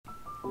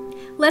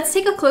Let's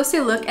take a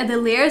closer look at the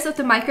layers of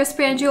the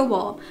microsporangial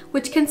wall,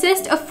 which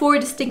consist of 4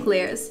 distinct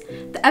layers: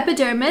 the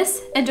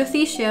epidermis,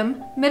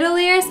 endothelium, middle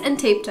layers, and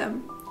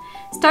tapetum.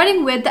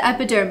 Starting with the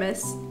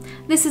epidermis.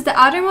 This is the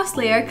outermost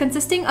layer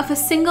consisting of a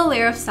single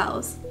layer of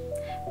cells.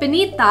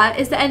 Beneath that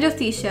is the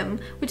endothelium,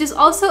 which is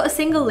also a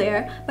single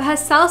layer but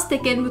has cells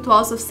thickened with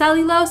walls of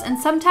cellulose and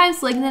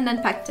sometimes lignin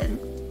and pectin.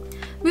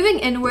 Moving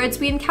inwards,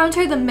 we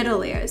encounter the middle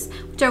layers,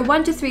 which are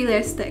 1 to 3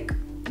 layers thick.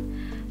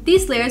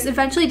 These layers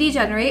eventually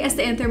degenerate as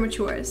the anther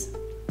matures.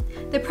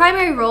 The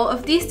primary role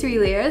of these 3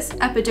 layers,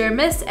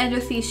 epidermis,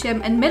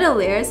 endothelium, and middle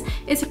layers,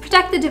 is to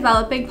protect the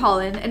developing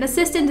pollen and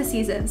assist in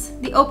dehiscence,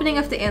 the opening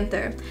of the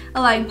anther,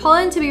 allowing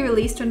pollen to be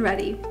released when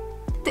ready.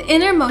 The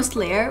innermost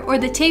layer, or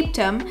the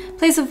tapetum,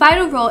 plays a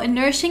vital role in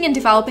nourishing and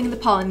developing the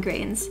pollen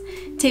grains.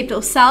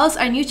 Tapetal cells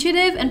are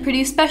nutritive and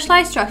produce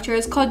specialized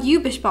structures called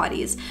Ubish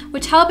bodies,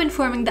 which help in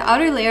forming the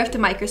outer layer of the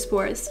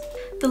microspores.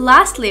 The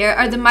last layer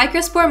are the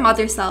microspore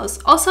mother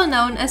cells, also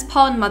known as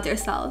pollen mother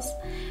cells.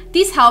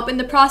 These help in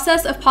the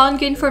process of pollen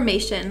grain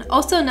formation,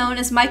 also known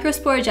as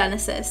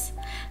microsporogenesis.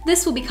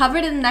 This will be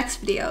covered in the next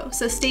video,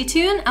 so stay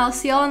tuned. I'll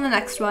see you all in the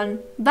next one.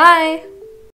 Bye!